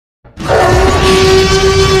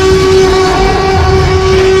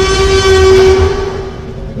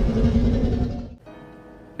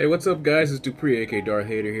What's up guys, it's Dupree aka Darth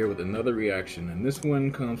Hater here with another reaction, and this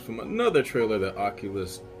one comes from another trailer that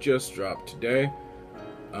Oculus just dropped today.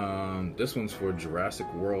 This one's for Jurassic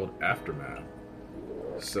World Aftermath.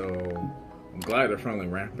 So I'm glad they're finally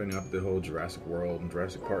ramping up the whole Jurassic World and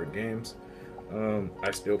Jurassic Park games.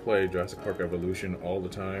 I still play Jurassic Park Evolution all the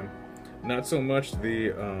time. Not so much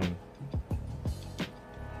the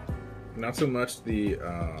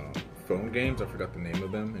phone games. I forgot the name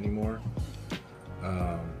of them anymore.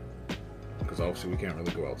 Because obviously we can't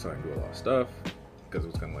really go outside and do a lot of stuff because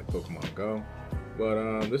it's kind of like Pokemon Go.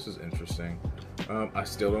 But this is interesting. I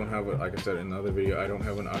still don't have like I said in another video, I don't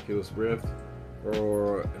have an Oculus Rift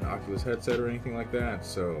or an Oculus headset or anything like that,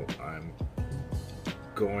 so I'm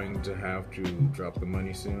going to have to drop the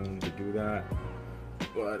money soon to do that.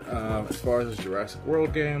 But as far as this Jurassic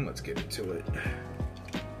World game, let's get into it.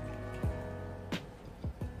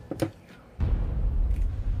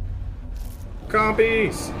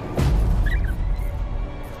 Compies!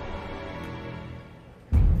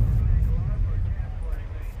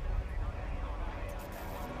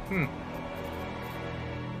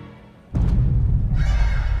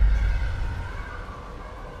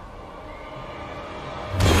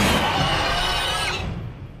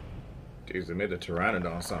 Jeez, they made the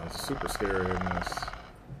Pteranodon sound super scary in this.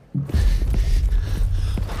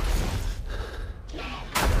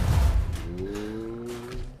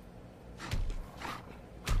 Ooh.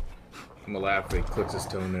 I'm gonna laugh if he clicks his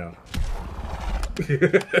toenail.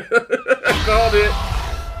 Called it!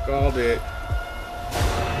 Called it.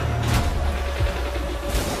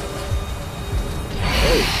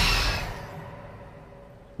 Oh.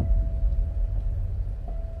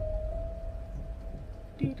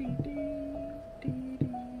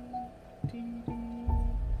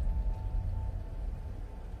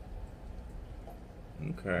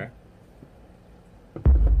 Okay.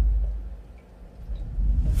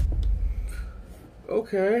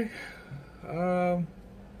 Okay.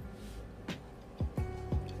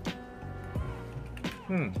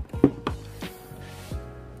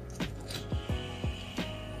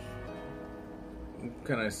 What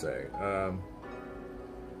can I say?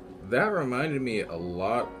 That reminded me a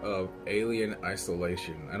lot of Alien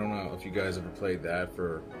Isolation. I don't know if you guys ever played that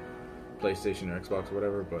for PlayStation or Xbox or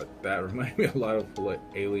whatever, but that reminded me a lot of like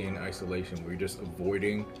Alien Isolation, where you're just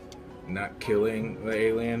avoiding not killing the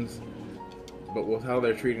aliens. But with how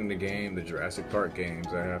they're treating the game, the Jurassic Park games,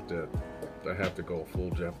 I have to go full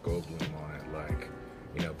Jeff Goldblum on it. Like,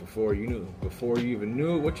 you know, before you even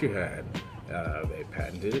knew what you had, they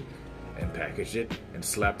patented it and packaged it and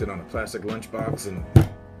slapped it on a plastic lunchbox, and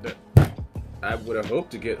I would have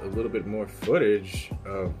hoped to get a little bit more footage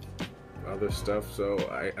of other stuff. So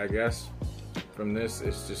I guess from this,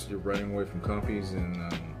 it's just you're running away from compies and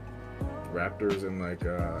raptors and like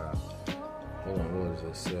hold on, what does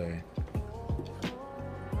this say?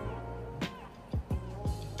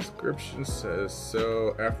 Description says,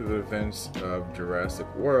 so after the events of Jurassic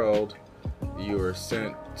World, you are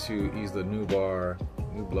sent to Isla Nublar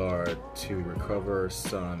to recover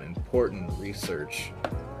some important research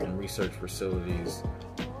in research facilities,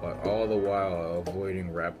 but all the while avoiding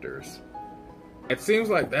raptors. It seems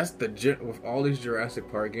like that's with all these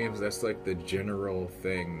Jurassic Park games, that's like the general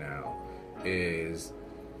thing now, is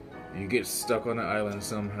you get stuck on an island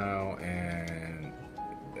somehow and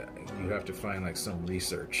you have to find like some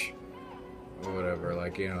research or whatever.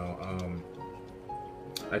 Like, you know,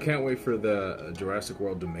 I can't wait for the Jurassic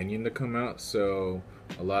World Dominion to come out, so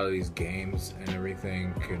a lot of these games and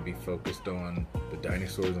everything can be focused on the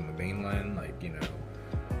dinosaurs on the mainland, like, you know,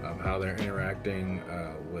 how they're interacting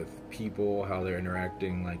with people, how they're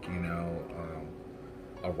interacting, like, you know,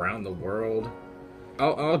 around the world.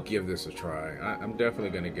 I'll give this a try. I'm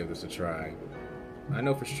definitely going to give this a try. I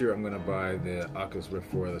know for sure I'm going to buy the Oculus Rift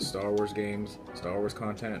for the Star Wars games, Star Wars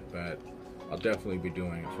content, but I'll definitely be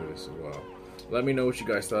doing it for this as well. Let me know what you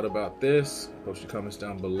guys thought about this. Post your comments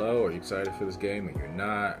down below. Are you excited for this game? Or you're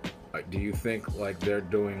not? Like, do you think like they're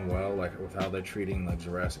doing well, like with how they're treating like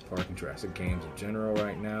Jurassic Park and Jurassic games in general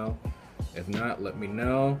right now? If not, let me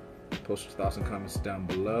know. Post your thoughts and comments down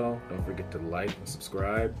below. Don't forget to like and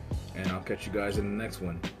subscribe, and I'll catch you guys in the next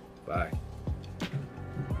one. Bye.